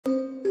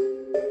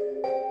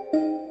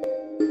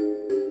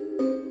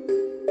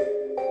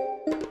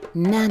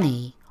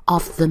Nanny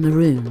of the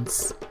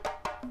Maroons.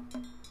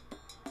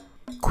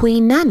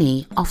 Queen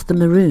Nanny of the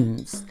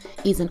Maroons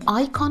is an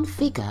icon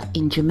figure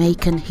in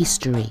Jamaican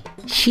history.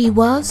 She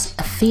was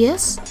a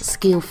fierce,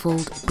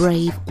 skillful,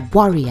 brave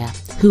warrior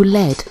who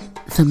led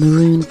the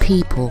Maroon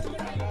people.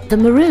 The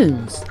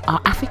Maroons are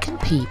African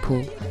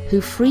people who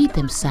freed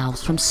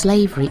themselves from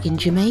slavery in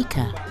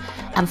Jamaica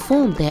and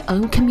formed their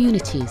own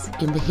communities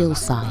in the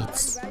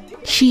hillsides.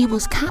 She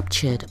was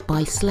captured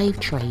by slave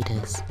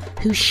traders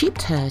who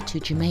shipped her to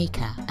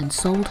Jamaica and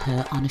sold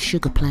her on a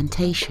sugar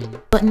plantation.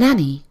 But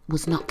Nanny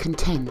was not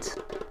content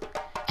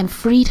and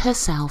freed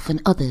herself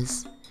and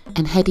others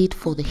and headed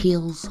for the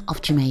hills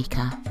of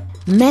Jamaica.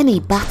 Many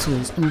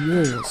battles and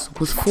wars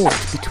was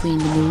fought between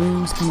the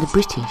Maroons and the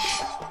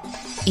British.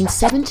 In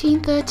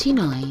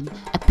 1739,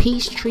 a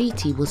peace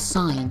treaty was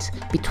signed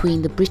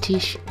between the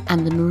British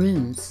and the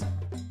Maroons.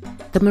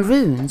 The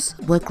Maroons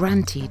were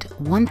granted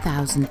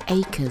 1,000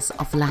 acres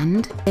of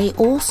land. They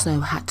also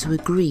had to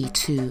agree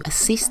to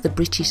assist the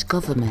British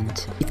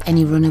government with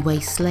any runaway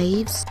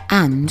slaves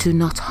and to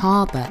not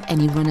harbour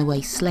any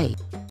runaway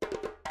slaves.